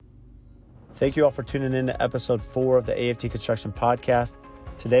Thank you all for tuning in to episode 4 of the AFT Construction Podcast.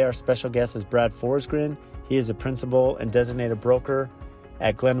 Today, our special guest is Brad Forsgren. He is a principal and designated broker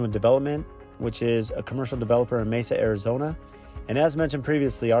at Glenwood Development, which is a commercial developer in Mesa, Arizona. And as mentioned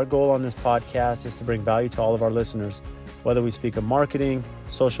previously, our goal on this podcast is to bring value to all of our listeners, whether we speak of marketing,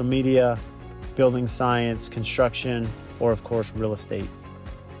 social media, building science, construction, or of course, real estate.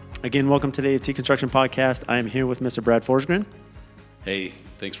 Again, welcome to the AFT Construction Podcast. I am here with Mr. Brad Forsgren. Hey,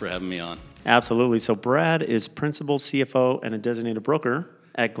 thanks for having me on. Absolutely. So Brad is principal, CFO, and a designated broker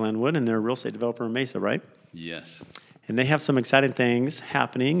at Glenwood, and they're a real estate developer in Mesa, right? Yes. And they have some exciting things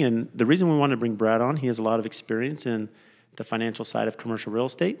happening. And the reason we wanted to bring Brad on, he has a lot of experience in the financial side of commercial real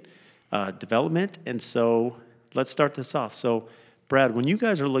estate development. And so let's start this off. So Brad, when you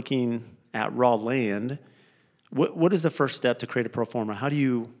guys are looking at raw land, what is the first step to create a pro forma? How do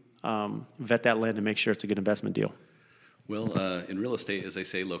you vet that land to make sure it's a good investment deal? Well, in real estate, as they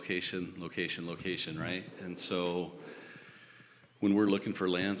say, location, location, location, right? And so when we're looking for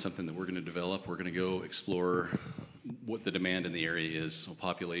land, something that we're going to develop, we're going to go explore what the demand in the area is, so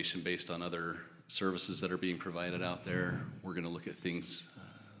population based on other services that are being provided out there. We're going to look at things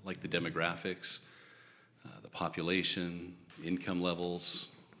like the demographics, the population, income levels.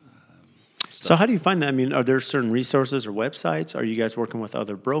 So how do you find that? I mean, are there certain resources or websites? Are you guys working with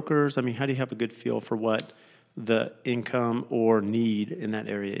other brokers? I mean, how do you have a good feel for what the income or need in that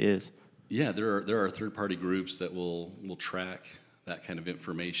area is? Yeah, there are third-party groups that will track that kind of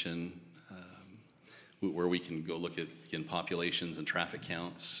information, where we can go look at, again, populations and traffic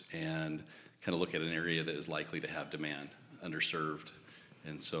counts and kind of look at an area that is likely to have demand, underserved.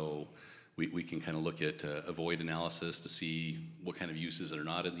 And so we can kind of look at a void analysis to see what kind of uses are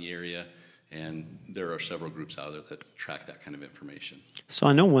not in the area. And there are several groups out there that track that kind of information. So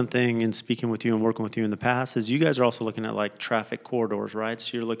I know one thing in speaking with you and working with you in the past is you guys are also looking at like traffic corridors, right?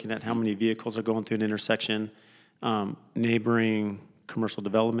 So you're looking at how many vehicles are going through an intersection, neighboring commercial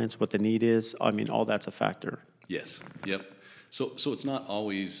developments, what the need is. I mean, all that's a factor. Yes, yep. So it's not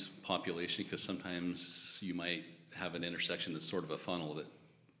always population, because sometimes you might have an intersection that's sort of a funnel that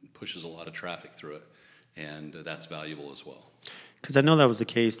pushes a lot of traffic through it, and that's valuable as well. Because I know that was the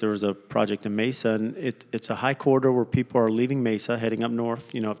case. There was a project in Mesa, and it's a high corridor where people are leaving Mesa, heading up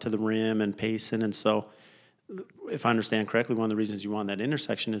north, up to the Rim and Payson. And so, if I understand correctly, one of the reasons you want that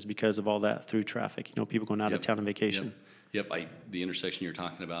intersection is because of all that through traffic. People going out of town on vacation. Yep. The intersection you're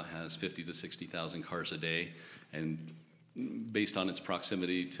talking about has 50 to 60,000 cars a day, and based on its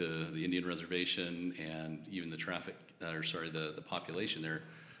proximity to the Indian Reservation and even the population there,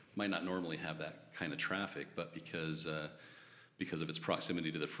 might not normally have that kind of traffic, but because of its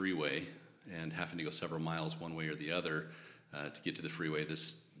proximity to the freeway and having to go several miles one way or the other to get to the freeway,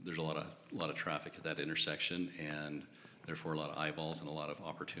 there's a lot of traffic at that intersection, and therefore a lot of eyeballs and a lot of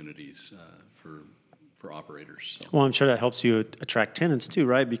opportunities for operators. So. Well, I'm sure that helps you attract tenants too,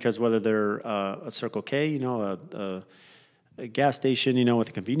 right? Because whether they're a Circle K, a gas station, with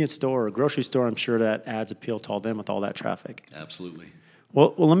a convenience store or a grocery store, I'm sure that adds appeal to all them with all that traffic. Absolutely.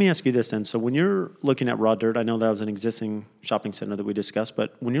 Well, let me ask you this then. So when you're looking at raw dirt, I know that was an existing shopping center that we discussed,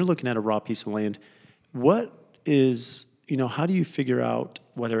 but when you're looking at a raw piece of land, what is, how do you figure out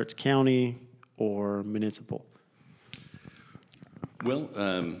whether it's county or municipal? Well,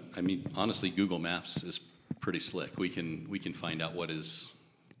 honestly, Google Maps is pretty slick. We can find out what is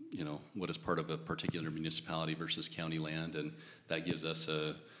part of a particular municipality versus county land, and that gives us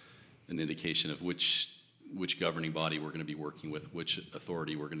an indication of which governing body we're going to be working with, which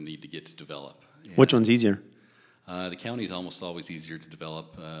authority we're going to need to get to develop. And which one's easier? The county is almost always easier to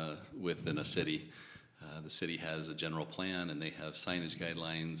develop with than a city. The city has a general plan, and they have signage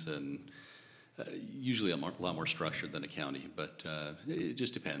guidelines, and usually a lot more structured than a county, but it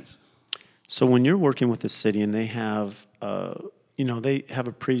just depends. So when you're working with the city and they have, they have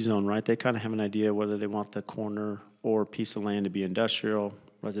a pre-zone, right? They kind of have an idea whether they want the corner or piece of land to be industrial,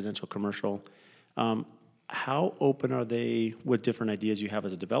 residential, commercial. How open are they with different ideas you have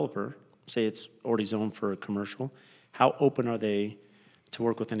as a developer? Say it's already zoned for a commercial. How open are they to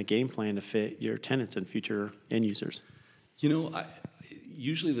work within a game plan to fit your tenants and future end users?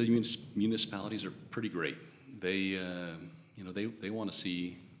 Usually the municipalities are pretty great. They want to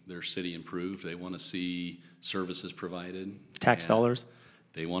see their city improved. They want to see services provided. Tax dollars.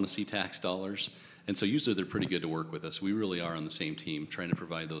 They want to see tax dollars. And so usually they're pretty good to work with us. We really are on the same team, trying to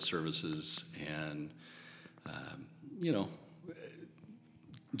provide those services and,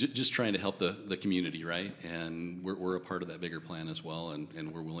 just trying to help the community, right? And we're a part of that bigger plan as well,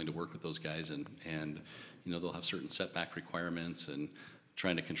 and we're willing to work with those guys, and they'll have certain setback requirements and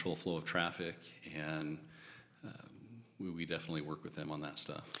trying to control flow of traffic, and we definitely work with them on that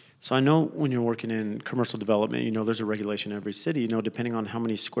stuff. So I know when you're working in commercial development, there's a regulation in every city, depending on how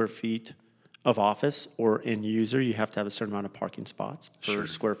many square feet of office or end user, you have to have a certain amount of parking spots per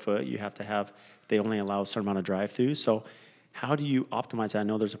square foot. You have to have, they only allow a certain amount of drive-throughs. So how do you optimize that? I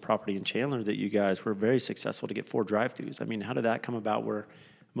know there's a property in Chandler that you guys were very successful to get 4 drive-throughs. I mean, how did that come about where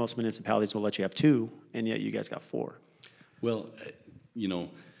most municipalities will let you have 2, and yet you guys got 4? Well,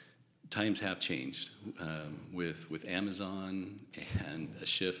 times have changed with Amazon and a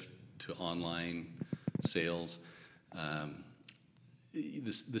shift to online sales.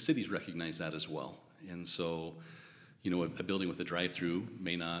 The cities recognize that as well. And so, a building with a drive-through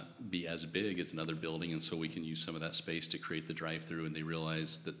may not be as big as another building, and so we can use some of that space to create the drive-through, and they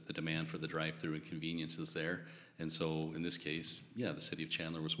realize that the demand for the drive-through and convenience is there. And so in this case, the city of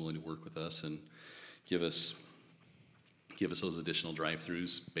Chandler was willing to work with us and give us those additional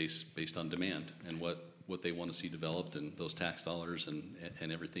drive-throughs based on demand and what they want to see developed, and those tax dollars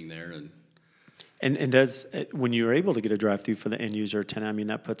and everything there. And does, when you're able to get a drive-through for the end user tenant, I mean,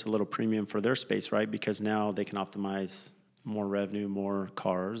 that puts a little premium for their space, right? Because now they can optimize more revenue, more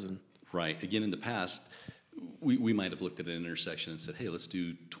cars. Right. Again, in the past, we might have looked at an intersection and said, hey, let's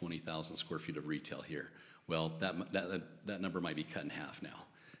do 20,000 square feet of retail here. Well, that number might be cut in half now.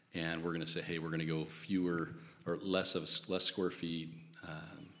 And we're going to say, hey, we're going to go fewer or less square feet,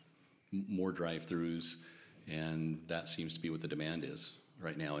 more drive-throughs, and that seems to be what the demand is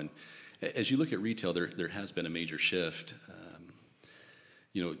right now. And as you look at retail, there has been a major shift.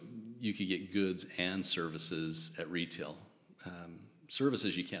 You could get goods and services at retail.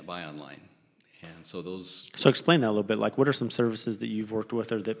 Services you can't buy online, and so those. So explain that a little bit. Like, what are some services that you've worked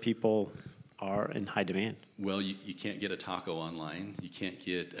with or that people are in high demand? Well, you can't get a taco online. You can't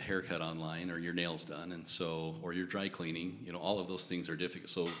get a haircut online, or your nails done, and so, or your dry cleaning. All of those things are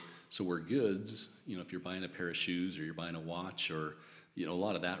difficult. So where goods, if you're buying a pair of shoes or you're buying a watch, or a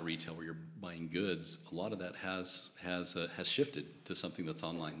lot of that retail where you're buying goods, a lot of that has shifted to something that's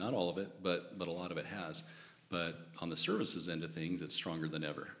online. Not all of it, but a lot of it has. But on the services end of things, it's stronger than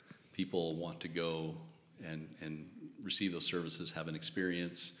ever. People want to go and receive those services, have an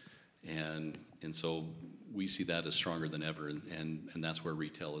experience, and so we see that as stronger than ever, and that's where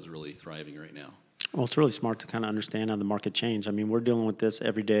retail is really thriving right now. Well, it's really smart to kind of understand how the market change. I mean, we're dealing with this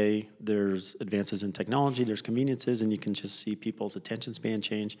every day. There's advances in technology, there's conveniences, and you can just see people's attention span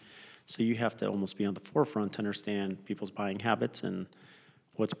change. So you have to almost be on the forefront to understand people's buying habits and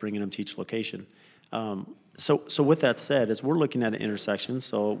what's bringing them to each location. So with that said, as we're looking at an intersection,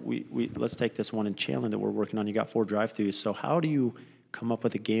 so we let's take this one in Chandler that we're working on. You got 4 drive-throughs. So how do you come up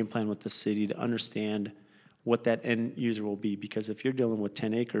with a game plan with the city to understand what that end user will be? Because if you're dealing with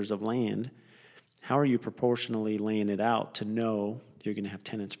 10 acres of land, how are you proportionally laying it out to know you're going to have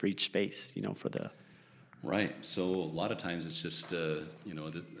tenants for each space, for the... Right. So a lot of times it's just, a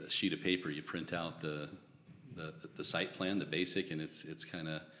sheet of paper. You print out the site plan, the basic, and it's kind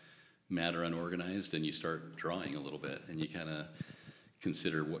of mad or unorganized, and you start drawing a little bit, and you kind of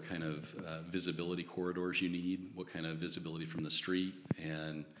consider what kind of visibility corridors you need, what kind of visibility from the street,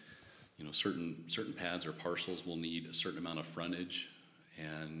 and certain pads or parcels will need a certain amount of frontage,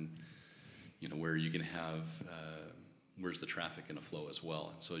 and where you're going to have, where's the traffic going to flow as well.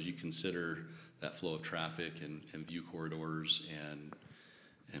 And so as you consider that flow of traffic and view corridors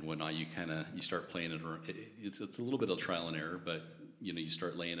and whatnot, you start playing it around. It's a little bit of trial and error, but you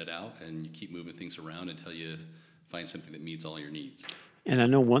start laying it out and you keep moving things around until you find something that meets all your needs. And I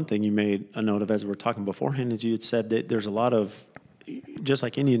know one thing you made a note of as we were talking beforehand is you had said that there's a lot of, just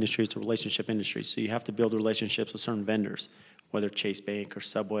like any industry, it's a relationship industry. So you have to build relationships with certain vendors, whether Chase Bank or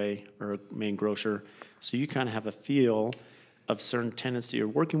Subway or a main grocer. So you kind of have a feel of certain tenants that you're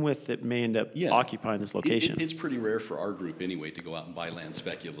working with that may end up occupying this location. It's pretty rare for our group anyway to go out and buy land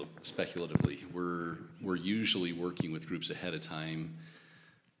speculatively. We're usually working with groups ahead of time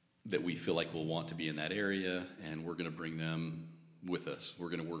that we feel like will want to be in that area, and we're going to bring them with us. We're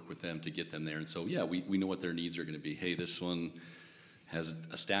going to work with them to get them there. And so, we know what their needs are going to be. Hey, this one has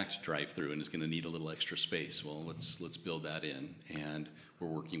a stacked drive-through and is going to need a little extra space. Well, let's build that in. And we're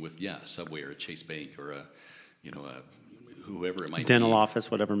working with, a Subway or a Chase Bank or a whoever it might be. Dental office,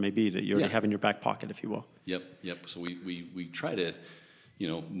 whatever it may be, that you already have in your back pocket, if you will. Yep. So we try to,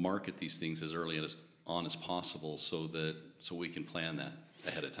 market these things as early as possible so we can plan that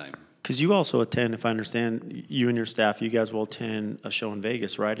ahead of time. Because you also attend, if I understand, you and your staff, you guys will attend a show in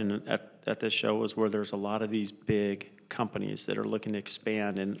Vegas, right? And at this show is where there's a lot of these big companies that are looking to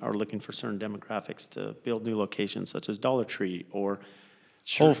expand and are looking for certain demographics to build new locations, such as Dollar Tree or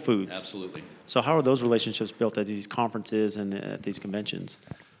Whole Foods. Absolutely. So how are those relationships built at these conferences and at these conventions?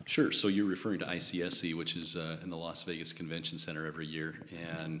 Sure. So you're referring to ICSC, which is in the Las Vegas Convention Center every year,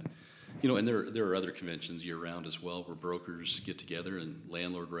 and and there are other conventions year round as well where brokers get together and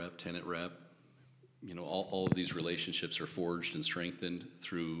landlord rep, tenant rep. All of these relationships are forged and strengthened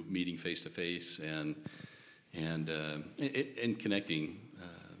through meeting face to face and connecting,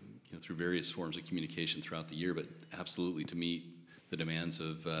 through various forms of communication throughout the year. But absolutely to meet the demands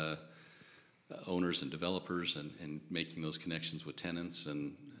of owners and developers and making those connections with tenants,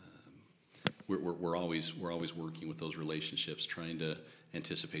 and we're always working with those relationships, trying to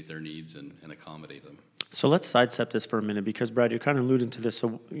anticipate their needs and accommodate them. So let's sidestep this for a minute, because Brad, you're kind of alluding to this.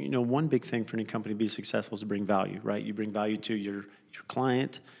 So one big thing for any company to be successful is to bring value, right? You bring value to your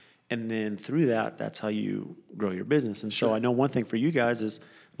client, and then through that, that's how you grow your business. And so I know one thing for you guys is,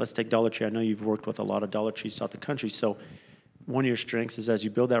 let's take Dollar Tree. I know you've worked with a lot of Dollar Trees throughout the country. So one of your strengths is, as you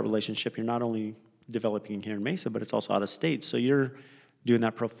build that relationship, you're not only developing here in Mesa, but it's also out of state. So you're doing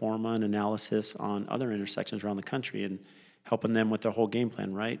that pro forma and analysis on other intersections around the country and helping them with their whole game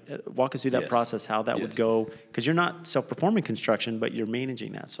plan, right? Walk us through that process, how that would go, because you're not self-performing construction, but you're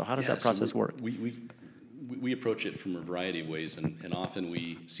managing that. So how does that process work? We approach it from a variety of ways, and often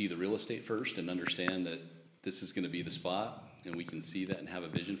we see the real estate first and understand that this is going to be the spot, and we can see that and have a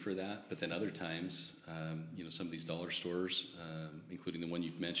vision for that. But then other times, some of these dollar stores, including the one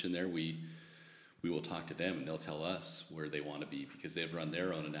you've mentioned there, we will talk to them and they'll tell us where they want to be, because they've run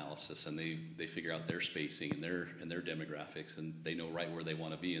their own analysis and they figure out their spacing and their demographics, and they know right where they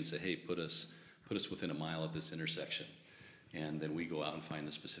want to be, and say, hey, put us within a mile of this intersection. And then we go out and find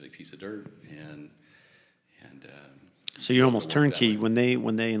the specific piece of dirt and so you're almost turnkey. When they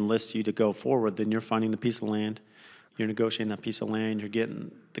enlist you to go forward, then you're finding the piece of land, you're negotiating that piece of land, you're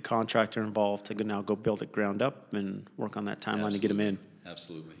getting the contractor involved to now go build it ground up and work on that timeline to get them in.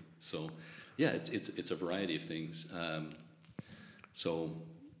 Absolutely. So yeah, it's a variety of things. So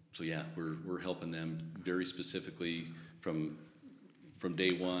yeah, we're helping them very specifically from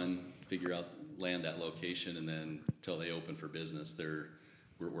day one, figure out, land that location, and then until they open for business,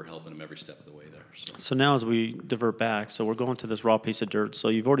 we're helping them every step of the way there. So now as we divert back, so we're going to this raw piece of dirt. So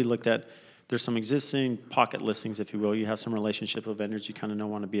you've already looked at, there's some existing pocket listings, if you will. You have some relationship with vendors you kind of know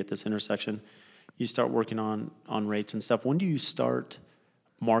want to be at this intersection. You start working on rates and stuff. When do you start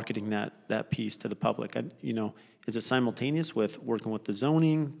marketing that piece to the public? Is it simultaneous with working with the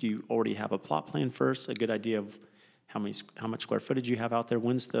zoning? Do you already have a plot plan first, a good idea of how much square footage you have out there?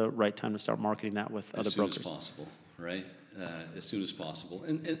 When's the right time to start marketing that with other brokers? As soon as possible, right? As soon as possible.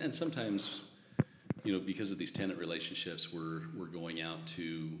 And sometimes, because of these tenant relationships, we're going out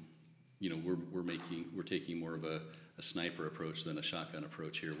to, we're taking more of a sniper approach than a shotgun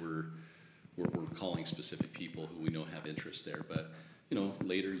approach here. We're calling specific people who we know have interest there. But,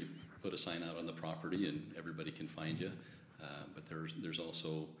 later you put a sign out on the property and everybody can find you. But there's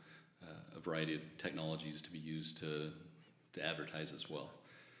also a variety of technologies to be used to advertise as well.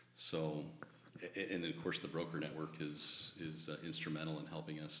 So, and of course the broker network is instrumental in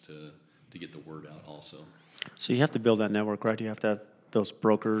helping us to get the word out also. So you have to build that network, right? You have to have those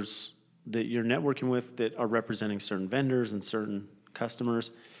brokers that you're networking with that are representing certain vendors and certain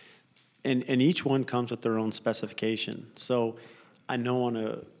customers. And each one comes with their own specification. So I know on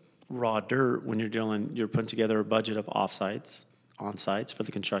a raw dirt, when you're putting together a budget of offsites, on-sites for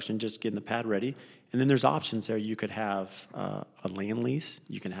the construction, just getting the pad ready. And then there's options there. You could have a land lease,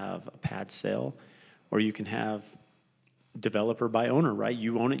 you can have a pad sale, or you can have developer by owner, right?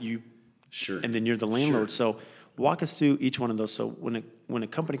 You own it, and then you're the landlord. So walk us through each one of those. So when a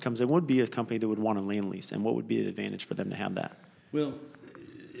company comes in, what would be a company that would want a land lease, and what would be the advantage for them to have that? Well,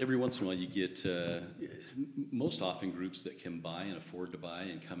 every once in a while you get, most often groups that can buy and afford to buy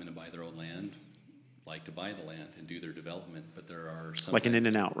and come in and buy their own land like to buy the land and do their development, but there are some like an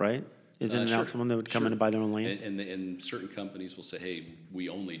In-N-Out, right? Is In-N-Out someone that would come in and buy their own land? And certain companies will say, hey, we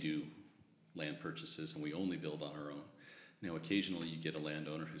only do land purchases and we only build on our own. Now, occasionally you get a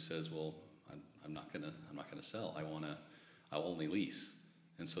landowner who says, well, I'm not gonna sell. I'll only lease.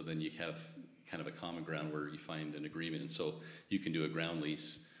 And so then you have kind of a common ground where you find an agreement. And so you can do a ground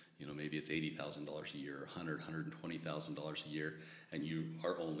lease. Maybe it's $80,000 a year, $120,000 a year, and you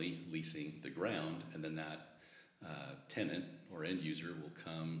are only leasing the ground, and then that tenant or end user will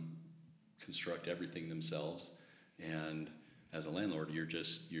come construct everything themselves, and as a landlord, you're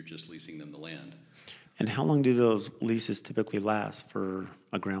just leasing them the land. And how long do those leases typically last for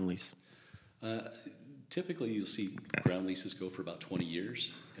a ground lease? Typically, you'll see ground leases go for about 20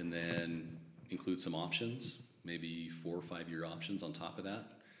 years, and then include some options, maybe 4 or 5 year options on top of that.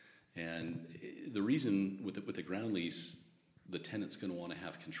 And the reason with the ground lease, the tenant's going to want to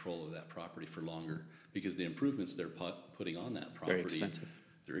have control of that property for longer, because the improvements they're putting on that property, very expensive.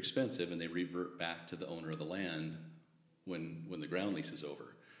 they're expensive, and they revert back to the owner of the land when the ground lease is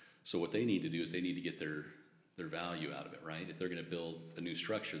over. So what they need to do is they need to get their value out of it, right? If they're going to build a new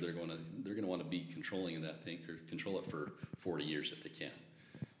structure, they're going to want to be controlling that thing, or control it for 40 years if they can.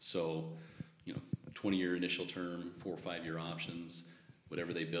 So, 20-year initial term, 4 or 5 year options,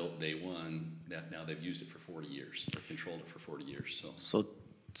 whatever they built day one, that now they've used it for 40 years, or controlled it for 40 years.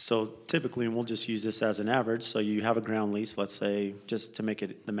 So typically, and we'll just use this as an average, so you have a ground lease, let's say, just to make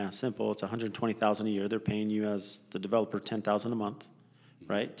it the math simple, it's $120,000 a year. They're paying you as the developer $10,000 a month,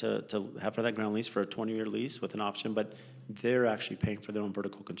 right, to have for that ground lease for a 20-year lease with an option, but they're actually paying for their own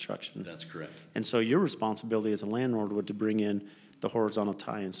vertical construction. That's correct. And so your responsibility as a landlord would to bring in the horizontal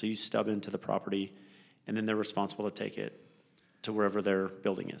tie-in. So you stub into the property, and then they're responsible to take it to wherever their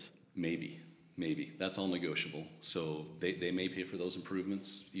building is. Maybe. That's all negotiable. So they may pay for those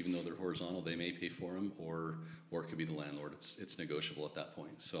improvements, even though they're horizontal. They may pay for them, or it could be the landlord. It's negotiable at that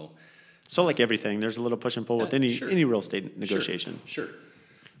point. So like everything, there's a little push and pull with any real estate negotiation. Sure.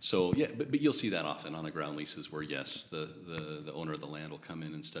 So yeah, but you'll see that often on the ground leases where, yes, the owner of the land will come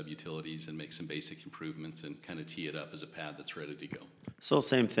in and stub utilities and make some basic improvements and kind of tee it up as a pad that's ready to go. So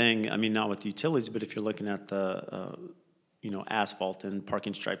same thing. I mean, not with utilities, but if you're looking at the asphalt and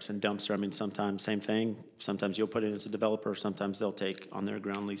parking stripes and dumpster, I mean, sometimes same thing. Sometimes you'll put it as a developer. Sometimes they'll take on their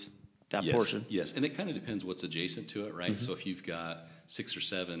ground lease that portion. Yes, and it kind of depends what's adjacent to it, right? Mm-hmm. So if you've got 6 or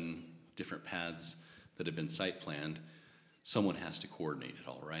 7 different pads that have been site planned, someone has to coordinate it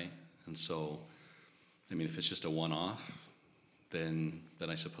all, right? And so, I mean, if it's just a one-off, then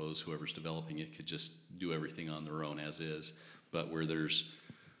I suppose whoever's developing it could just do everything on their own as is. But where there's,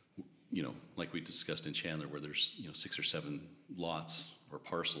 like we discussed in Chandler, where there's 6 or 7 lots or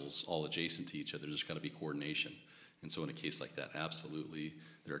parcels all adjacent to each other, there's got to be coordination. And so in a case like that, absolutely,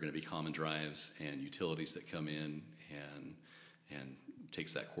 there are going to be common drives and utilities that come in and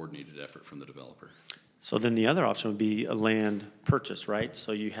takes that coordinated effort from the developer. So then the other option would be a land purchase, right?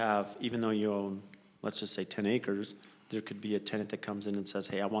 So you have, even though you own, let's just say 10 acres, there could be a tenant that comes in and says,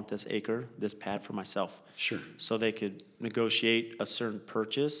 hey, I want this acre, this pad for myself. Sure. So they could negotiate a certain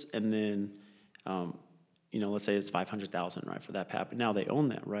purchase, and then, let's say it's $500,000, right, for that pad. But now they own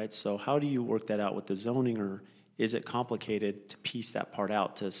that, right? So how do you work that out with the zoning, or is it complicated to piece that part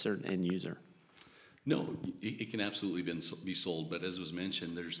out to a certain end user? No, it can absolutely be sold, but as was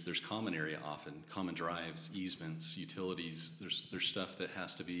mentioned, there's common area often, common drives, easements, utilities. There's stuff that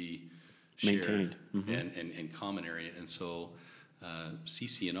has to be shared, maintained, mm-hmm. and common area, and so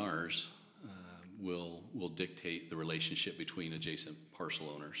CC&Rs will dictate the relationship between adjacent parcel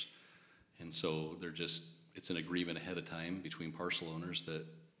owners, and so it's an agreement ahead of time between parcel owners that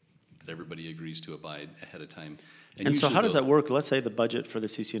everybody agrees to abide ahead of time. And so how does that work? Let's say the budget for the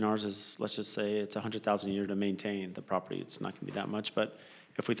CC&Rs is, let's just say it's $100,000 a year to maintain the property. It's not going to be that much, but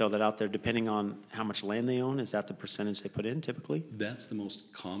if we throw that out there, depending on how much land they own, is that the percentage they put in typically? That's the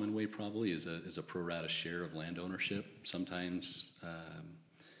most common way probably, is a pro rata share of land ownership. Sometimes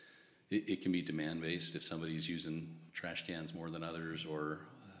it can be demand-based if somebody's using trash cans more than others, or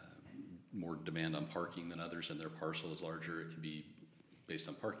more demand on parking than others, and their parcel is larger. It can be based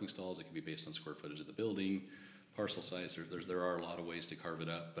on parking stalls. It can be based on square footage of the building, parcel size. There are a lot of ways to carve it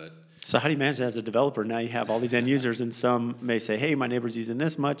up. But so how do you manage that as a developer? Now you have all these end users, and some may say, hey, my neighbor's using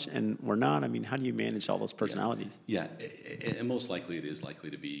this much, and we're not. I mean, how do you manage all those personalities? Yeah, and most likely it is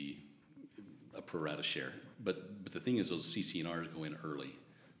likely to be a pro rata share. But the thing is, those CC&Rs go in early.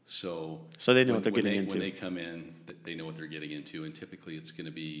 So they know what they're getting into. When they come in, they know what they're getting into, and typically there's going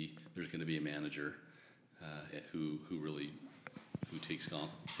to be a manager who takes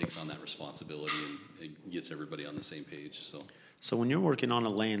on that responsibility and gets everybody on the same page. So when you're working on a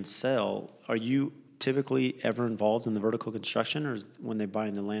land sale, are you typically ever involved in the vertical construction, or when they're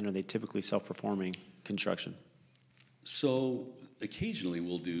buying the land, are they typically self-performing construction? So occasionally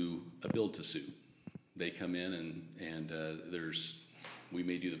we'll do a build to suit. They come in and we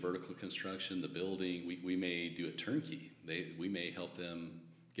may do the vertical construction, the building. We may do it turnkey. We may help them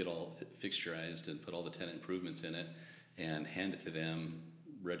get all fixturized and put all the tenant improvements in it and hand it to them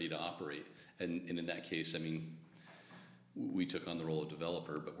ready to operate. And in that case, I mean, we took on the role of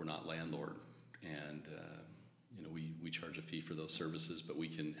developer, but we're not landlord. And we charge a fee for those services, but we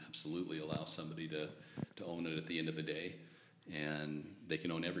can absolutely allow somebody to own it at the end of the day, and they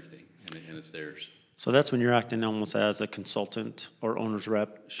can own everything, and it's theirs. So that's when you're acting almost as a consultant or owner's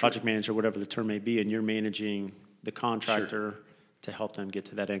rep, Sure. Project manager, whatever the term may be, and you're managing the contractor to help them get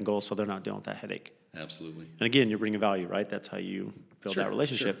to that end goal, so they're not dealing with that headache. Absolutely. And again, you're bringing value, right? That's how you build Sure, that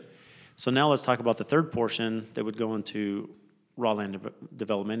relationship. sure. So now let's talk about the third portion that would go into raw land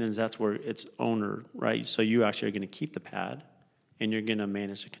development, and that's where it's owner, right? So you actually are going to keep the pad, and you're going to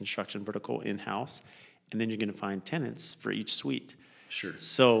manage the construction vertical in-house, and then you're going to find tenants for each suite. Sure.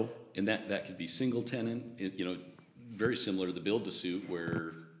 So, and that could be single tenant, very similar to the build to suit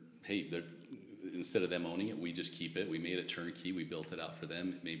where, hey, instead of them owning it, we just keep it. We made it turnkey. We built it out for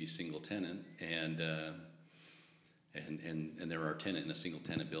them. It may be single tenant, and there are tenant in a single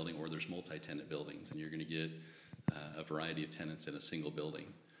tenant building, or there's multi-tenant buildings, and you're going to get a variety of tenants in a single building.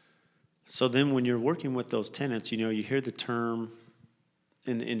 So then when you're working with those tenants, you hear the term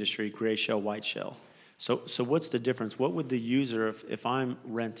in the industry, gray shell, white shell. So what's the difference? What would the user, if I'm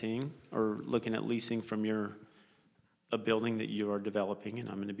renting or looking at leasing from a building that you are developing, and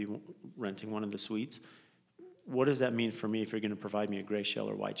I'm going to be renting one of the suites, what does that mean for me if you're going to provide me a gray shell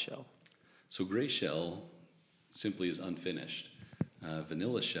or white shell? So gray shell simply is unfinished.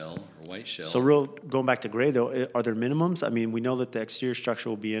 Vanilla shell or white shell. So going back to gray though, are there minimums? I mean, we know that the exterior structure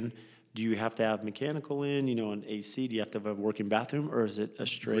will be in. Do you have to have mechanical in, an AC? Do you have to have a working bathroom, or is it a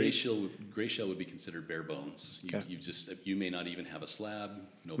straight? Gray shell would be considered bare bones. Okay. You may not even have a slab.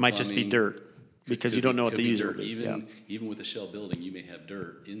 No Might plumbing. just be dirt. Because you don't know what the user will do. Even with a shell building, you may have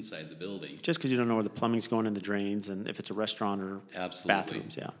dirt inside the building. Just because you don't know where the plumbing's going in the drains, and if it's a restaurant or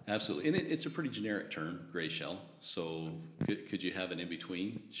bathrooms, yeah. Absolutely. And it's a pretty generic term, gray shell. So could you have an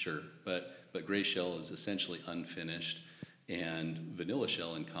in-between? Sure. But gray shell is essentially unfinished. And vanilla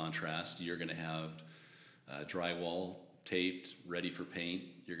shell, in contrast, you're going to have drywall taped, ready for paint.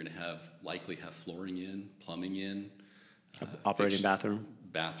 You're going to likely have flooring in, plumbing in. Operating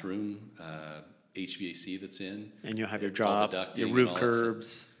bathroom, HVAC that's in. And you'll have your drops, your roof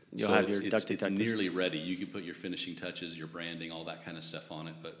curbs, you'll have your duct detectors. It's nearly ready. You can put your finishing touches, your branding, all that kind of stuff on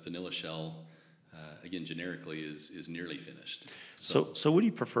it, but vanilla shell, again, generically is nearly finished. So what do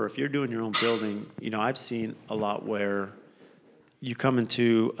you prefer? If you're doing your own building, I've seen a lot where you come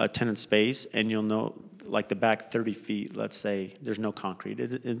into a tenant space and you'll know, like the back 30 feet, let's say, there's no concrete.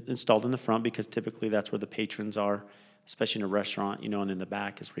 It's installed in the front because typically that's where the patrons are, especially in a restaurant, and in the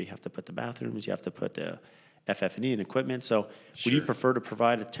back is where you have to put the bathrooms, you have to put the FF&E and equipment. So Would you prefer to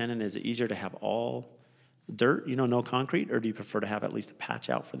provide a tenant? Is it easier to have all dirt, no concrete, or do you prefer to have at least a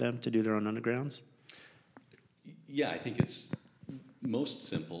patch out for them to do their own undergrounds? Yeah, I think it's most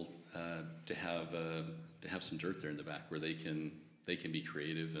simple to have some dirt there in the back where they can be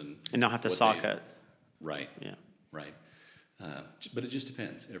creative and not have to saw cut. Right. Yeah. Right. But it just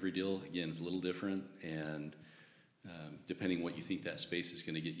depends. Every deal, again, is a little different, and depending what you think that space is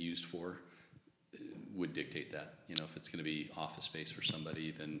going to get used for, would dictate that. If it's going to be office space for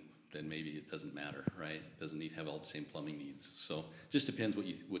somebody, then maybe it doesn't matter, right? It doesn't need to have all the same plumbing needs. So just depends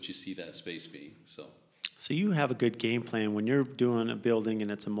what you see that space being. So you have a good game plan when you're doing a building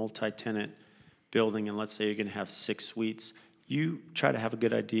and it's a multi-tenant building, and let's say you're going to have 6 suites. You try to have a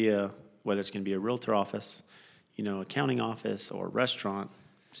good idea whether it's going to be a realtor office, accounting office, or restaurant,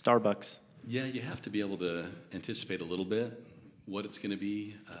 Starbucks. Yeah, you have to be able to anticipate a little bit what it's going to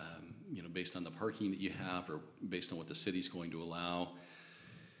be, based on the parking that you have or based on what the city's going to allow.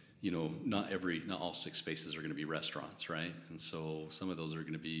 Not all 6 spaces are going to be restaurants, right? And so some of those are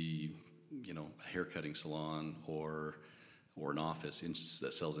going to be, a haircutting salon or an office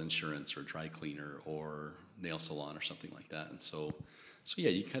that sells insurance or dry cleaner or nail salon or something like that. And so yeah,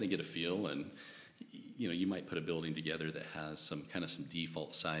 you kind of get a feel, and you might put a building together that has some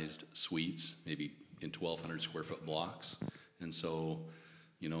default sized suites, maybe in 1,200 square foot blocks. And so,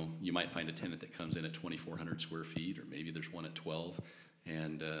 you might find a tenant that comes in at 2,400 square feet, or maybe there's one at 12.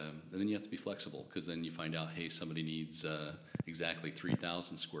 And then you have to be flexible, because then you find out, hey, somebody needs exactly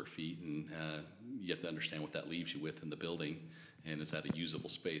 3,000 square feet, and you have to understand what that leaves you with in the building, and is that a usable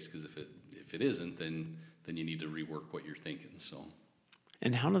space? Because if it isn't, then you need to rework what you're thinking. So.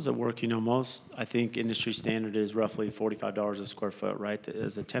 And how does it work? Most, I think, industry standard is roughly $45 a square foot, right?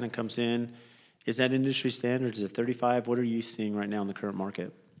 As a tenant comes in, is that industry standard? Is it $35? What are you seeing right now in the current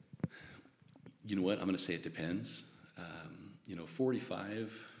market? You know what? I'm going to say it depends.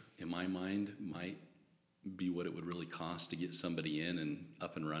 45 in my mind might be what it would really cost to get somebody in and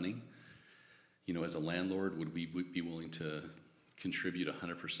up and running. As a landlord, would we be willing to contribute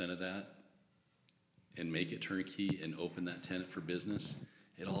 100% of that and make it turnkey and open that tenant for business?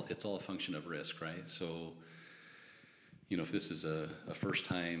 It's all a function of risk, right? So, if this is a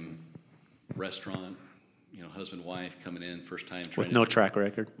first-time restaurant, husband, wife coming in, first time trying with no track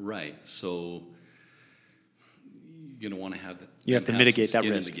record, right? So you're going to want to have you have to mitigate that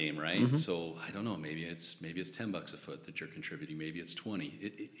risk in the game, right? Mm-hmm. So I don't know, maybe it's $10 a foot that you're contributing, maybe it's 20.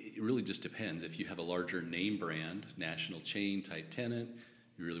 It really just depends. If you have a larger name brand, national chain type tenant,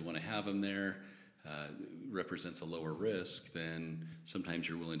 you really want to have them there. Represents a lower risk, then sometimes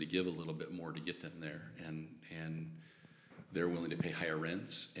you're willing to give a little bit more to get them there. And they're willing to pay higher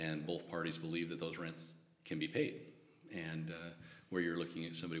rents, and both parties believe that those rents can be paid. And where you're looking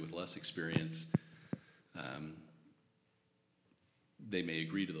at somebody with less experience, they may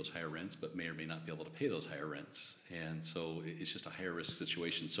agree to those higher rents, but may or may not be able to pay those higher rents. And so it's just a higher risk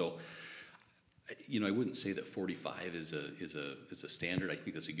situation. So, I wouldn't say that 45 is a standard. I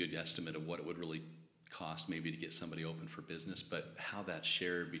think that's a good estimate of what it would really cost maybe to get somebody open for business, but how that's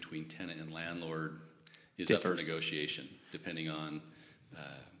shared between tenant and landlord is up for negotiation, depending on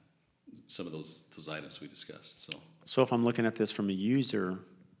some of those items we discussed. So if I'm looking at this from a user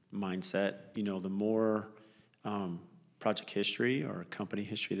mindset, the more project history or company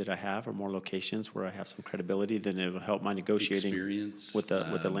history that I have, or more locations where I have some credibility, then it will help my negotiating experience with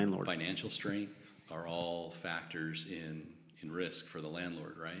the landlord. Financial strength are all factors in risk for the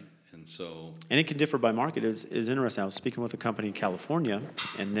landlord, right? And it can differ by market. Is interesting. I was speaking with a company in California,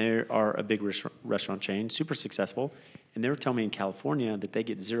 and they are a big restaurant chain, super successful, and they were telling me in California that they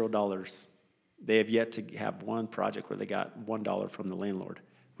get $0. They have yet to have one project where they got $1 from the landlord,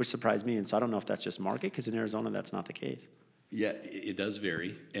 which surprised me. And so I don't know if that's just market, because in Arizona that's not the case. Yeah, it does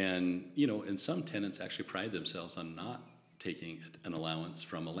vary, and and some tenants actually pride themselves on not taking an allowance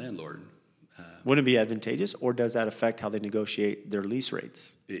from a landlord. Wouldn't it be advantageous, or does that affect how they negotiate their lease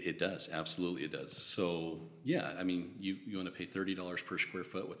rates? It does, absolutely it does. So, yeah, I mean, you want to pay $30 per square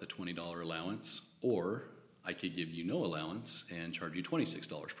foot with a $20 allowance, or I could give you no allowance and charge you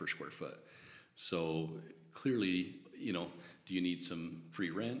 $26 per square foot. So, clearly, do you need some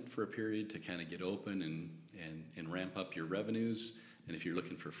free rent for a period to kind of get open and ramp up your revenues? And if you're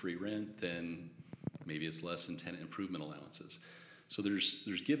looking for free rent, then maybe it's less than tenant improvement allowances. So there's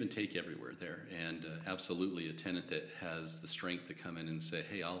give and take everywhere there, and absolutely a tenant that has the strength to come in and say,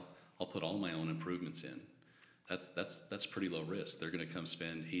 hey, I'll put all my own improvements in. That's pretty low risk. They're going to come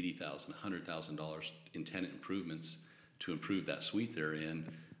spend $80,000, $100,000 in tenant improvements to improve that suite they're in.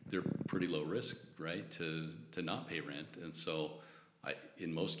 They're pretty low risk, right, to not pay rent. And so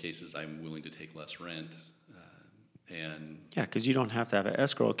in most cases, I'm willing to take less rent. Yeah, because you don't have to have an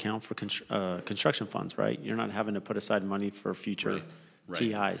escrow account for construction funds, right? You're not having to put aside money for future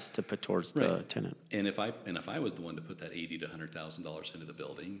TIs to put towards the tenant. And if I was the one to put that $80,000 to $100,000 into the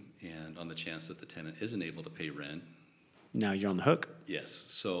building, and on the chance that the tenant isn't able to pay rent, now you're on the hook. Yes.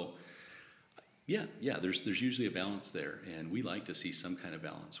 So yeah, there's usually a balance there, and we like to see some kind of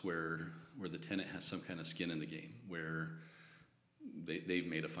balance where the tenant has some kind of skin in the game, where they've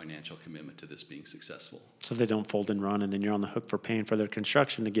made a financial commitment to this being successful. So they don't fold and run, and then you're on the hook for paying for their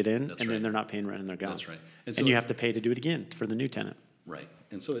construction to get in, then they're not paying rent and they're gone. That's right. And you have to pay to do it again for the new tenant. Right.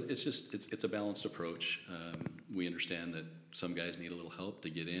 And so it's a balanced approach. We understand that some guys need a little help to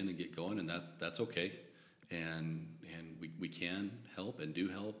get in and get going, and that's okay. And we can help and do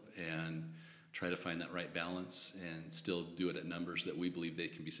help and try to find that right balance and still do it at numbers that we believe they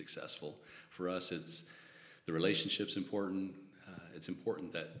can be successful. For us, it's the relationship's important. It's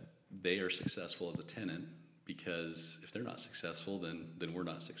important that they are successful as a tenant, because if they're not successful, then we're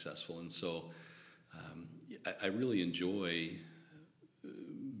not successful. And so I really enjoy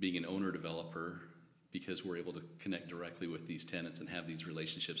being an owner-developer, because we're able to connect directly with these tenants and have these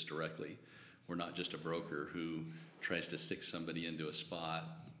relationships directly. We're not just a broker who tries to stick somebody into a spot,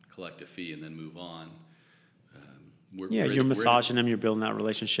 collect a fee, and then move on. You're massaging them, you're building that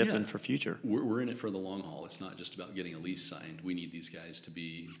relationship and for future. We're in it for the long haul. It's not just about getting a lease signed. We need these guys to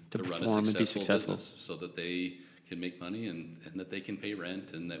run a successful business so that they can make money and that they can pay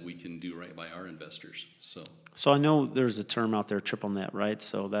rent and that we can do right by our investors. So I know there's a term out there, triple net, right?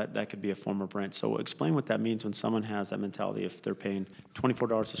 So that could be a form of rent. So explain what that means when someone has that mentality. If they're paying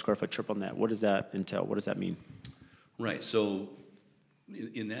 $24 a square foot triple net, what does that entail? What does that mean? Right. So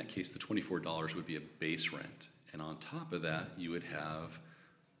in that case, the $24 would be a base rent. And on top of that, you would have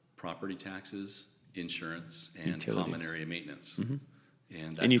property taxes, insurance, and utilities. Common area maintenance.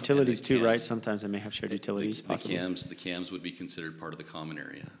 Mm-hmm. And utilities too, right? Sometimes they may have shared utilities, possibly. The CAMs would be considered part of the common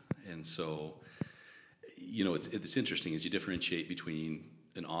area. And so, it's interesting as you differentiate between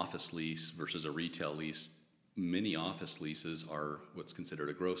an office lease versus a retail lease. Many office leases are what's considered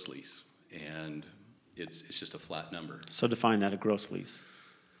a gross lease, and it's just a flat number. So define that, a gross lease.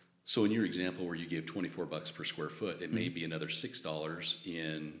 So in your example where you gave $24 per square foot, it may be another $6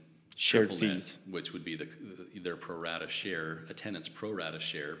 in shared fees, net, which would be their pro rata share, a tenant's pro rata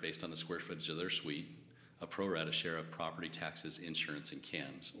share based on the square footage of their suite, a pro rata share of property taxes, insurance, and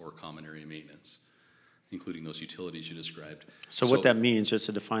CAMs, or common area maintenance, including those utilities you described. So what that means, just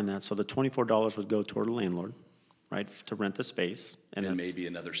to define that, so the $24 would go toward a landlord, right, to rent the space, and maybe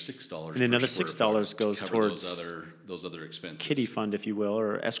another $6. And another $6 goes towards those other expenses. Kitty fund, if you will,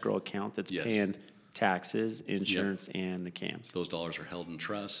 or escrow account that's paying taxes, insurance, and the CAMs. Those dollars are held in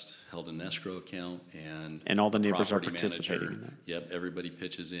trust, held in an escrow account, and all the neighbors are property participating manager, in that. Yep, everybody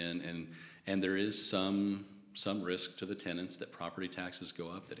pitches in, and there is some risk to the tenants that property taxes go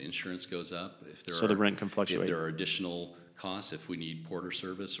up, that insurance goes up. So the rent can fluctuate. If there are additional costs, if we need porter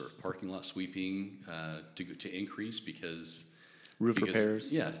service or parking lot sweeping to increase because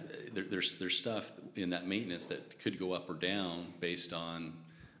repairs. Yeah, there's stuff in that maintenance that could go up or down based on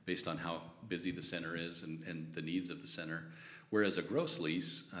how busy the center is and the needs of the center. Whereas a gross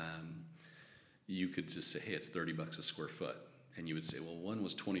lease, you could just say, hey, it's $30 a square foot. And you would say, well, one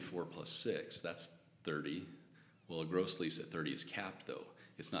was 24 plus 6, that's 30. Well, a gross lease at 30 is capped, though.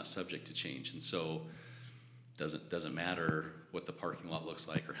 It's not subject to change. And so doesn't matter what the parking lot looks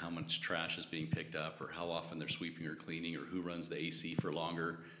like or how much trash is being picked up or how often they're sweeping or cleaning or who runs the AC for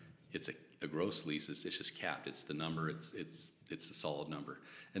longer. It's a gross lease. It's just capped. It's the number. It's a solid number.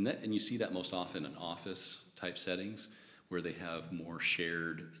 And you see that most often in office type settings where they have more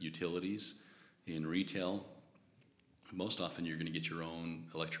shared utilities. In retail, most often you're going to get your own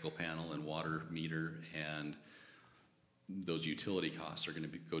electrical panel and water meter, and those utility costs are going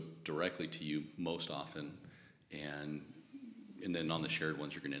to go directly to you most often, and then on the shared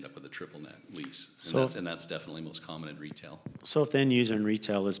ones you're going to end up with a triple net lease. And that's definitely most common in retail. So if the end user in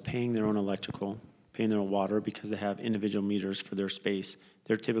retail is paying their own electrical, paying their own water because they have individual meters for their space,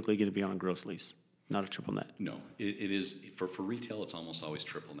 they're typically going to be on a gross lease, not a triple net. No, it is for retail. It's almost always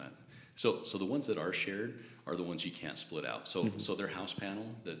triple net. So the ones that are shared are the ones you can't split out. So so their house panel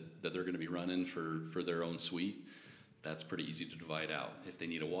that they're going to be running for their own suite, that's pretty easy to divide out. If they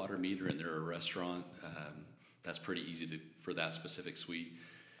need a water meter and they're a restaurant, that's pretty easy for that specific suite.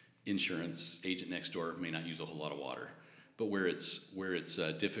 Insurance agent next door may not use a whole lot of water, but where it's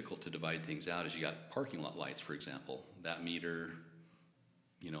difficult to divide things out is you got parking lot lights, for example. That meter,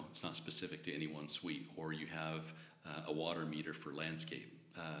 it's not specific to any one suite, or you have a water meter for landscape.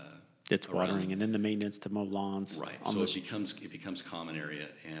 It's watering, and then the maintenance to mow lawns. Right. So it becomes common area,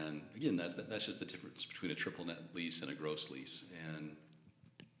 and again, that's just the difference between a triple net lease and a gross lease.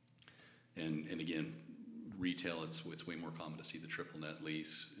 And again, retail, it's way more common to see the triple net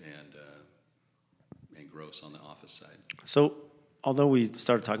lease and gross on the office side. So, although we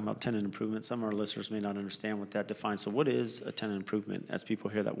started talking about tenant improvement, some of our listeners may not understand what that defines. So, what is a tenant improvement? As people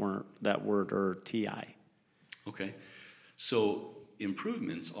hear that word or TI. Okay, so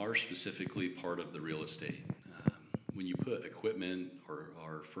improvements are specifically part of the real estate. When you put equipment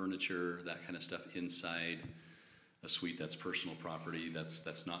or furniture, that kind of stuff inside a suite that's personal property,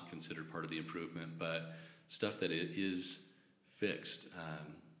 that's not considered part of the improvement. But stuff that it is fixed,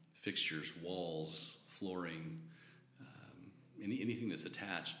 fixtures, walls, flooring, anything that's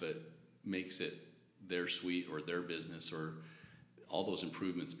attached but makes it their suite or their business, or all those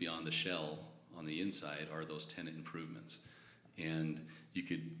improvements beyond the shell on the inside are those tenant improvements. And you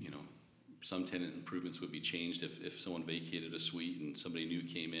could, some tenant improvements would be changed if someone vacated a suite and somebody new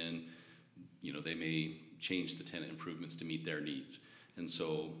came in, they may change the tenant improvements to meet their needs. And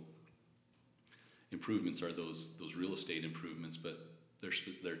so improvements are those real estate improvements, but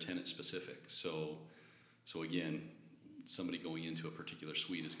they're tenant specific. So again, somebody going into a particular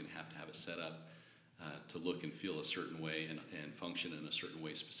suite is going to have it set up to look and feel a certain way and function in a certain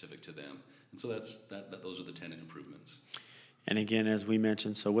way specific to them. And so those are the tenant improvements. And again, as we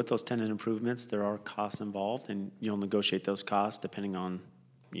mentioned, so with those tenant improvements, there are costs involved, and you'll negotiate those costs depending on,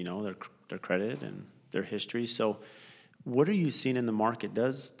 their credit and their history. So what are you seeing in the market?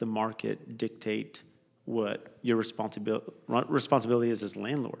 Does the market dictate what your responsibility is as a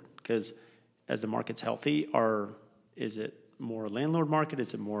landlord? Because as the market's healthy, is it more a landlord market?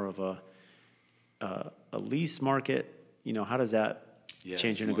 Is it more of a lease market? How does that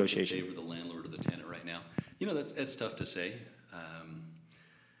change your negotiation? Favor the landlord or the tenant right now? That's tough to say.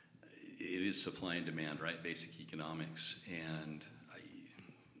 It is supply and demand, right? Basic economics, and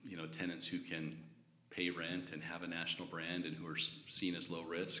tenants who can pay rent and have a national brand and who are seen as low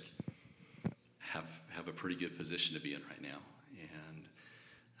risk have a pretty good position to be in right now. And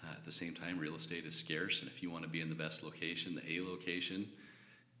at the same time, real estate is scarce, and if you want to be in the best location, the A location,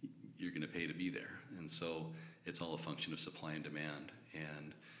 you're going to pay to be there. And so it's all a function of supply and demand.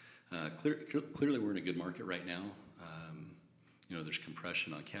 And clearly we're in a good market right now. There's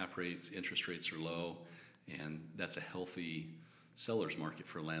compression on cap rates, interest rates are low, and that's a healthy seller's market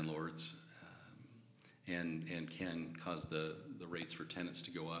for landlords, and can cause the rates for tenants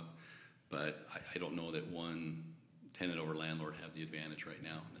to go up. But I don't know that one tenant over landlord have the advantage right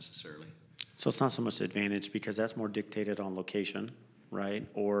now necessarily. So it's not so much the advantage because that's more dictated on location. right?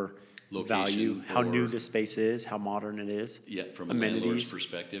 Or Location, value, how new or- the space is, how modern it is. Yeah, from a landlord's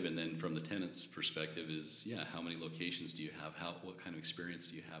perspective, and then from the tenant's perspective is, how many locations do you have? What kind of experience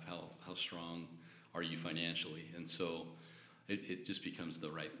do you have? How strong are you financially? And so it just becomes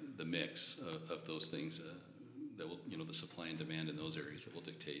the mix of those things that will, the supply and demand in those areas that will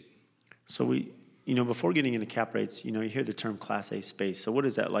dictate. So before getting into cap rates, you hear the term Class A space. So what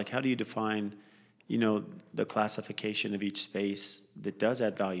is that like? How do you define, the classification of each space that does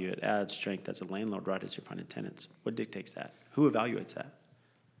add value? It adds strength as a landlord, right, as you're finding tenants. What dictates that? Who evaluates that?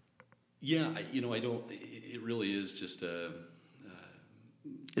 Yeah, I don't, it really is just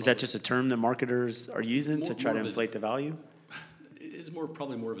Is that just a term that marketers are using to try to inflate the value? It's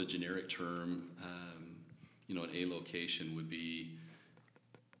probably more of a generic term. An A location would be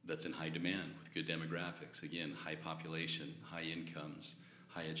that's in high demand with good demographics. Again, high population, high incomes,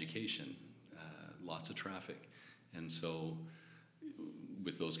 high education, lots of traffic. And so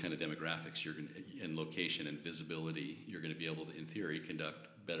with those kind of demographics, and location and visibility, you're going to be able to, in theory, conduct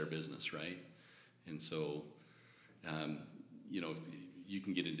better business, right? And so, you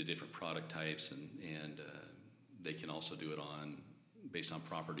can get into different product types, and they can also do it based on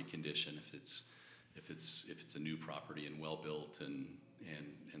property condition. If it's a new property and well built and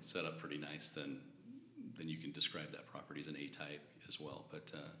set up pretty nice, then you can describe that property as an A type as well.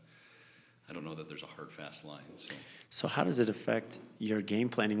 But I don't know that there's a hard, fast line. So how does it affect your game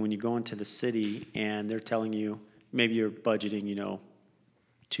planning when you go into the city and they're telling you, maybe you're budgeting,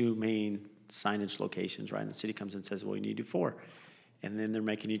 2 main signage locations, right? And the city comes and says, well, you need to do 4. And then they're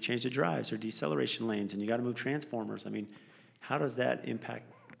making you change the drives or deceleration lanes, and you got to move transformers. I mean, how does that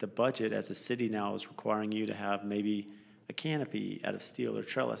impact the budget as a city now is requiring you to have maybe a canopy out of steel or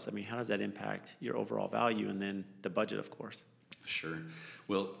trellis? I mean, how does that impact your overall value and then the budget, of course? Sure.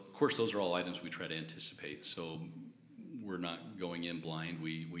 Well, of course, those are all items we try to anticipate. So we're not going in blind.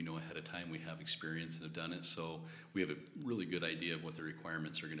 We know ahead of time. We have experience and have done it. So we have a really good idea of what the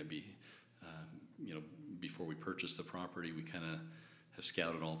requirements are going to be. Before we purchase the property, we kind of have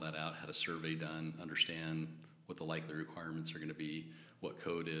scouted all that out, had a survey done, understand what the likely requirements are going to be, what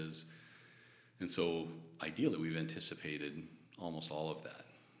code is. And so ideally, we've anticipated almost all of that.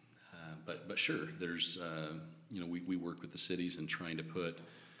 But sure, there's, we work with the cities and trying to put,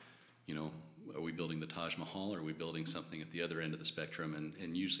 are we building the Taj Mahal, or are we building something at the other end of the spectrum?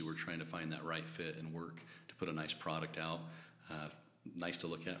 And usually we're trying to find that right fit and work to put a nice product out, nice to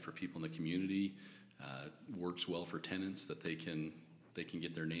look at for people in the community, works well for tenants that they can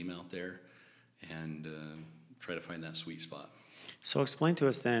get their name out there, and try to find that sweet spot. So explain to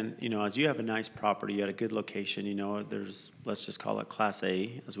us then, as you have a nice property, you had a good location, there's, let's just call it Class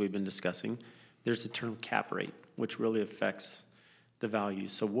A, as we've been discussing. There's the term cap rate, which really affects the value.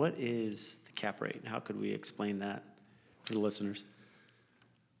 So what is the cap rate? How could we explain that for the listeners?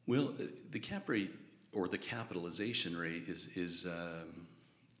 Well, the cap rate, or the capitalization rate, is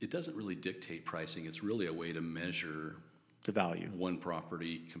it doesn't really dictate pricing. It's really a way to measure the value, one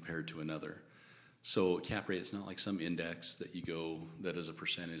property compared to another. So cap rate, it's not like some index that that is a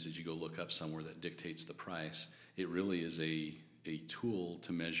percentage that you go look up somewhere that dictates the price. It really is a tool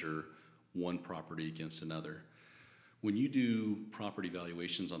to measure one property against another. When you do property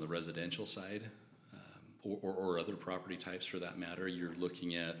valuations on the residential side, or other property types for that matter, you're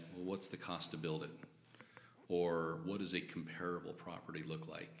looking at, well, what's the cost to build it? Or what does a comparable property look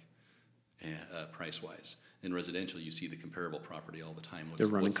like price-wise? In residential, you see the comparable property all the time. What's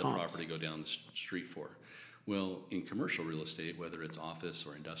the property go down the street for? Well, in commercial real estate, whether it's office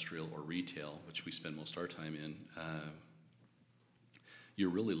or industrial or retail, which we spend most of our time in, you're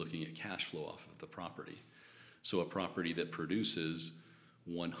really looking at cash flow off of the property. So a property that produces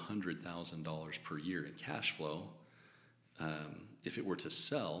 $100,000 per year in cash flow, if it were to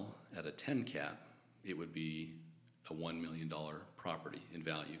sell at a 10 cap, it would be a $1 million property in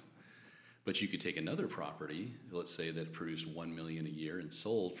value. But you could take another property, let's say that it produced $1 million a year and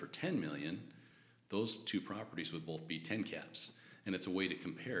sold for $10 million. Those two properties would both be 10 caps. And it's a way to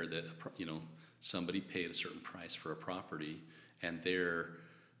compare that, somebody paid a certain price for a property, and their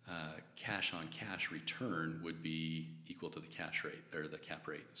cash on cash return would be equal to the cash rate, or the cap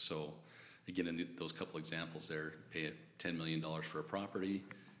rate. So again, in those couple examples there, pay $10 million for a property,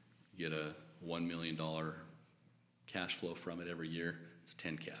 get a $1 million cash flow from it every year, it's a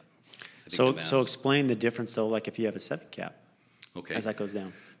 10 cap. So explain the difference, though, like if you have a 7 cap, okay, as that goes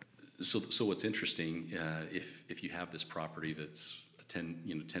down. So what's interesting, if you have this property that's a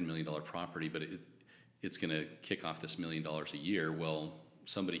 $10 million property, but it's going to kick off this $1 million a year. Well,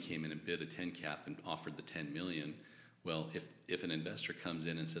 somebody came in and bid a 10 cap and offered the $10 million. Well, if an investor comes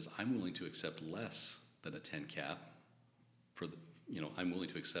in and says, I'm willing to accept less than a 10 cap for I'm willing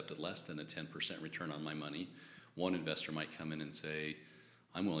to accept it less than a 10% return on my money. One investor might come in and say,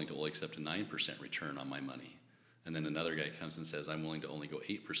 I'm willing to only accept a 9% return on my money. And then another guy comes and says, I'm willing to only go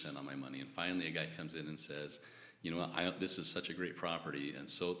 8% on my money. And finally a guy comes in and says, you know what, this is such a great property and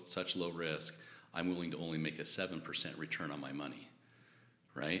such low risk, I'm willing to only make a 7% return on my money,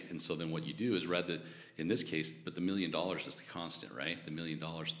 right? And so then what you do is in this case, but the $1 million is the constant, right? The $1 million,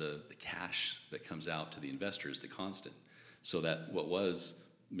 the cash that comes out to the investor is the constant. So that what was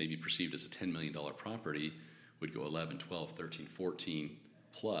maybe perceived as a $10 million property would go 11, 12, 13, 14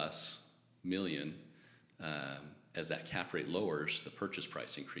 plus million. As that cap rate lowers, the purchase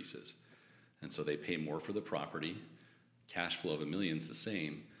price increases. And so they pay more for the property. Cash flow of $1 million is the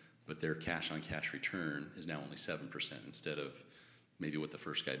same, but their cash on cash return is now only 7% instead of maybe what the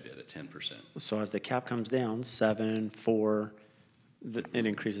first guy bid at 10%. So as the cap comes down, 7, 4, it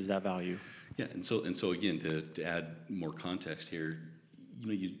increases that value. Yeah, and so again, to add more context here,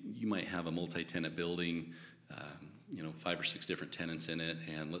 you might have a multi-tenant building, 5 or 6 different tenants in it,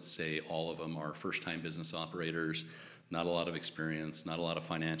 and let's say all of them are first-time business operators, not a lot of experience, not a lot of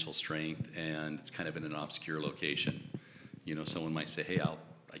financial strength, and it's kind of in an obscure location. Someone might say, hey,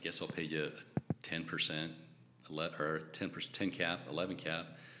 I guess I'll pay you 10%, or 10 cap, 11 cap,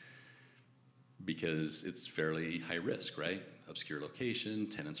 because it's fairly high risk, right? Obscure location,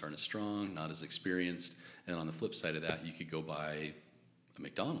 tenants aren't as strong, not as experienced, and on the flip side of that, you could go buy a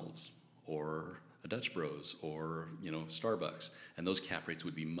McDonald's or a Dutch Bros or Starbucks, and those cap rates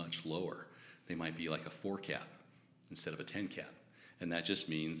would be much lower. They might be like a 4 cap instead of a 10 cap, and that just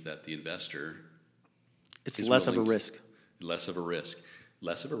means that the investor it's less of a risk. Less of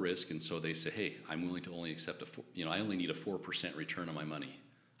a risk, and so they say, hey, I'm willing to only accept I only need a 4% return on my money.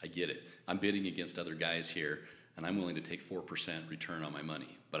 I get it. I'm bidding against other guys here, and I'm willing to take 4% return on my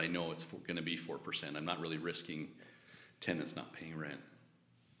money, but I know it's going to be 4%. I'm not really risking tenants not paying rent.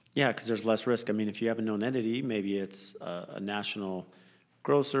 Yeah, because there's less risk. I mean, if you have a known entity, maybe it's a national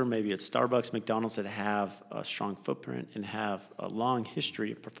grocer, maybe it's Starbucks, McDonald's that have a strong footprint and have a long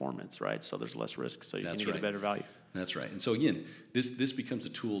history of performance, right? So there's less risk, so you can get a better value. That's right. And so again, this becomes a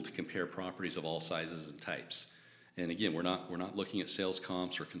tool to compare properties of all sizes and types. And again, we're not looking at sales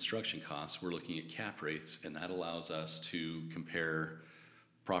comps or construction costs. We're looking at cap rates, and that allows us to compare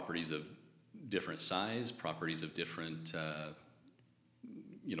properties of different size, properties of different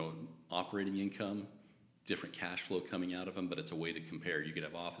operating income, different cash flow coming out of them, but it's a way to compare. You could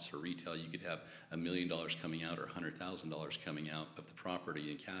have office or retail. You could have $1 million coming out or $100,000 coming out of the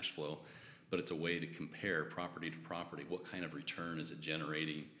property in cash flow, but it's a way to compare property to property. What kind of return is it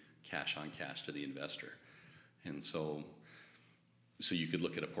generating cash on cash to the investor? And so you could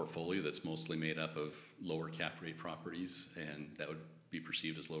look at a portfolio that's mostly made up of lower cap rate properties, and that would be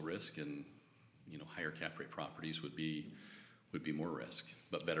perceived as low risk, and higher cap rate properties would be more risk,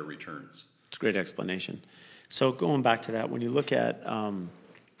 but better returns. It's a great explanation. So going back to that, when you look at,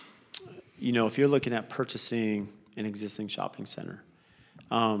 if you're looking at purchasing an existing shopping center,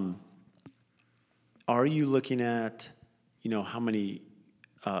 are you looking at, how many,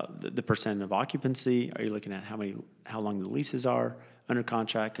 the percent of occupancy? Are you looking at how long the leases are under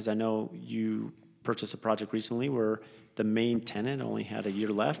contract? Because I know you purchased a project recently where the main tenant only had a year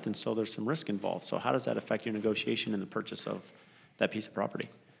left, and so there's some risk involved. So how does that affect your negotiation in the purchase of that piece of property?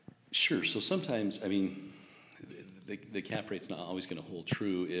 Sure. So sometimes, the cap rate's not always going to hold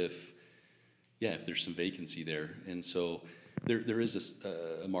true if there's some vacancy there. And so there is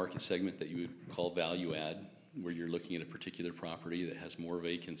a market segment that you would call value add, where you're looking at a particular property that has more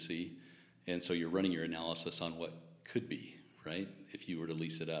vacancy, and so you're running your analysis on what could be, right, if you were to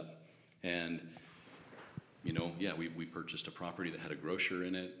lease it up. And we purchased a property that had a grocer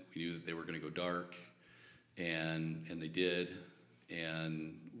in it. We knew that they were going to go dark, and they did.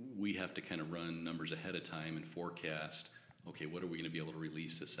 And we have to kind of run numbers ahead of time and forecast, okay, what are we going to be able to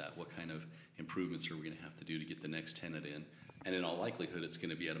release this at? What kind of improvements are we going to have to do to get the next tenant in? And in all likelihood, it's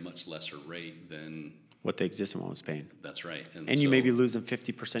going to be at a much lesser rate than what the existing one was paying. That's right. And you may be losing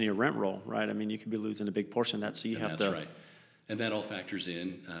 50% of your rent roll, right? I mean, you could be losing a big portion of that, so you have to... That's right. And that all factors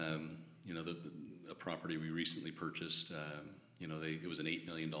in. A property we recently purchased, it was an $8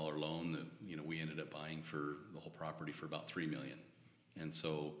 million loan that, we ended up buying for the whole property for about $3 million. And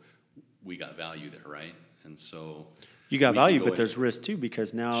so we got value there, right? And so you got value, but there's risk too,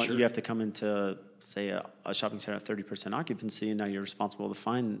 because now Sure. you have to come into, say, a shopping center at 30% occupancy, and now you're responsible to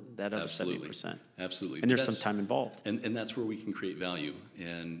find that other 70%. Absolutely. And there's some time involved. And that's where we can create value.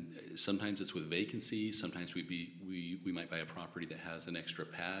 And sometimes it's with vacancy. Sometimes we might buy a property that has an extra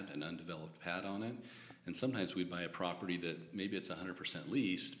pad, an undeveloped pad on it. And sometimes we'd buy a property that maybe it's 100%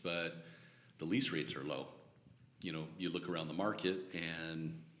 leased, but the lease rates are low. you look around the market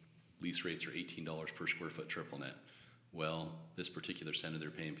and lease rates are $18 per square foot triple net. Well, this particular center,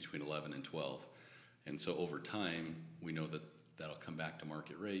 they're paying between 11 and 12. And so over time, we know that that'll come back to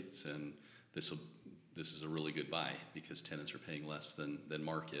market rates, and this is a really good buy because tenants are paying less than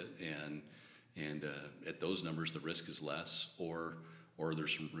market, and at those numbers, the risk is less, or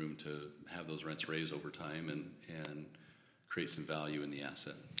there's some room to have those rents raise over time and create some value in the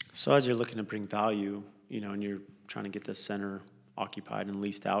asset. So as you're looking to bring value, and you're trying to get this center occupied and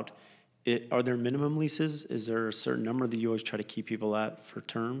leased out, are there minimum leases? Is there a certain number that you always try to keep people at for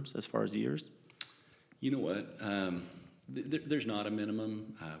terms as far as years? You know what? There's not a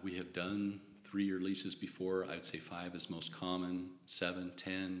minimum. We have done 3-year leases before. I would say 5 is most common. 7,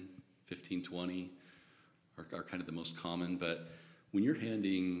 10, 15, 20 are kind of the most common. But when you're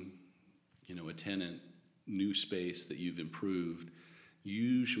handing, a tenant new space that you've improved,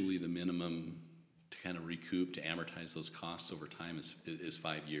 usually the minimum to kind of recoup, to amortize those costs over time is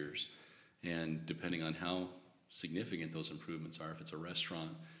 5 years. And depending on how significant those improvements are, if it's a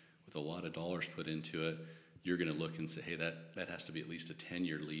restaurant with a lot of dollars put into it, you're going to look and say, hey, that has to be at least a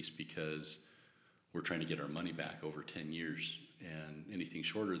 10-year lease because we're trying to get our money back over 10 years. And anything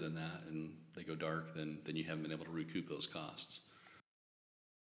shorter than that and they go dark, then you haven't been able to recoup those costs.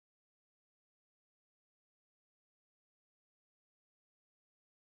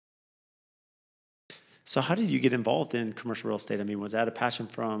 So how did you get involved in commercial real estate? I mean, was that a passion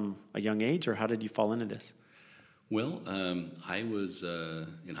from a young age, or how did you fall into this? Well, I was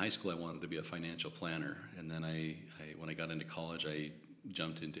in high school. I wanted to be a financial planner, and then when I got into college, I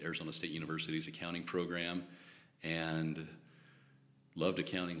jumped into Arizona State University's accounting program, and loved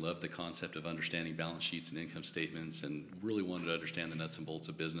accounting, loved the concept of understanding balance sheets and income statements, and really wanted to understand the nuts and bolts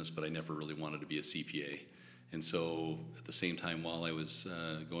of business. But I never really wanted to be a CPA. And so at the same time, while I was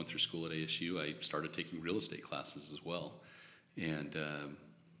going through school at ASU, I started taking real estate classes as well. And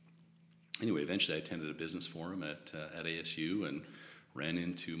anyway, eventually I attended a business forum at ASU and ran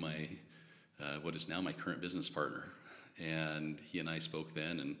into my what is now my current business partner. And he and I spoke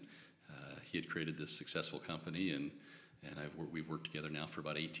then, and he had created this successful company, and we've worked together now for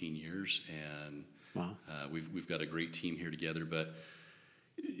about 18 years, and wow. We've got a great team here together. But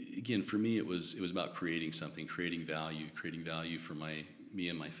again, for me, it was about creating something, creating value for me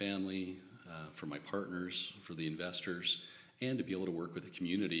and my family, for my partners, for the investors, and to be able to work with the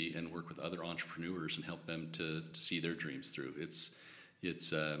community and work with other entrepreneurs and help them to see their dreams through.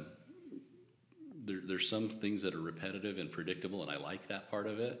 There's some things that are repetitive and predictable, and I like that part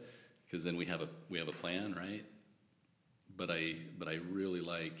of it because then we have a plan, right? But I really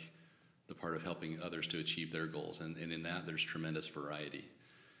like the part of helping others to achieve their goals, and in that there's tremendous variety.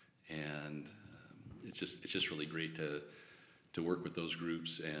 And it's just really great to work with those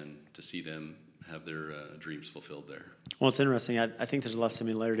groups and to see them have their dreams fulfilled there. Well, it's interesting. I think there's a lot of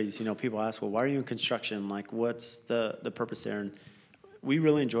similarities. People ask, well, why are you in construction? Like, what's the purpose there? And we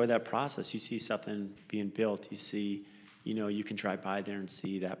really enjoy that process. You see something being built. You see, you can drive by there and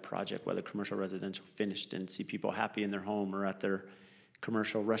see that project, whether commercial, residential, finished, and see people happy in their home or at their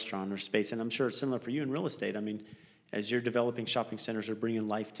commercial restaurant or space. And I'm sure it's similar for you in real estate. I mean, as you're developing shopping centers or bringing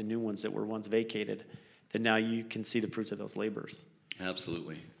life to new ones that were once vacated, then now you can see the fruits of those labors.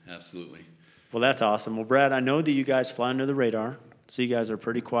 Absolutely. Well, that's awesome. Well, Brad, I know that you guys fly under the radar, so you guys are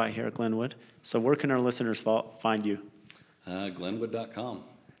pretty quiet here at Glenwood. So where can our listeners find you? Glenwood.com.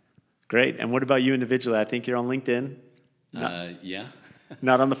 Great. And what about you individually? I think you're on LinkedIn. Yeah.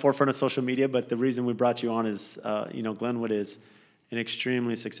 Not on the forefront of social media, but the reason we brought you on is, Glenwood is an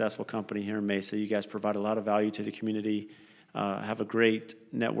extremely successful company here in Mesa. You guys provide a lot of value to the community, have a great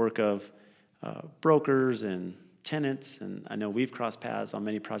network of brokers and tenants, and I know we've crossed paths on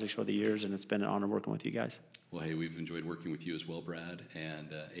many projects over the years, and it's been an honor working with you guys. Well, hey, we've enjoyed working with you as well, Brad,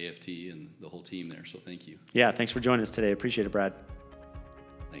 and AFT and the whole team there, so thank you. Yeah, thanks for joining us today. Appreciate it, Brad.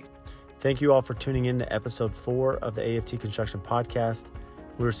 Thanks. Thank you all for tuning in to episode 4 of the AFT Construction Podcast.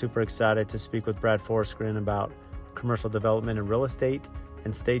 We're super excited to speak with Brad Forsgren about commercial development and real estate,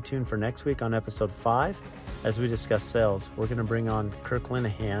 and stay tuned for next week on episode 5 as we discuss sales. We're going to bring on Kirk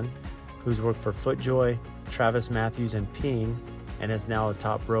Linehan, who's worked for FootJoy, Travis Matthews, and Ping, and is now a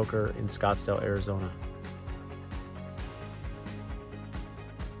top broker in Scottsdale, Arizona.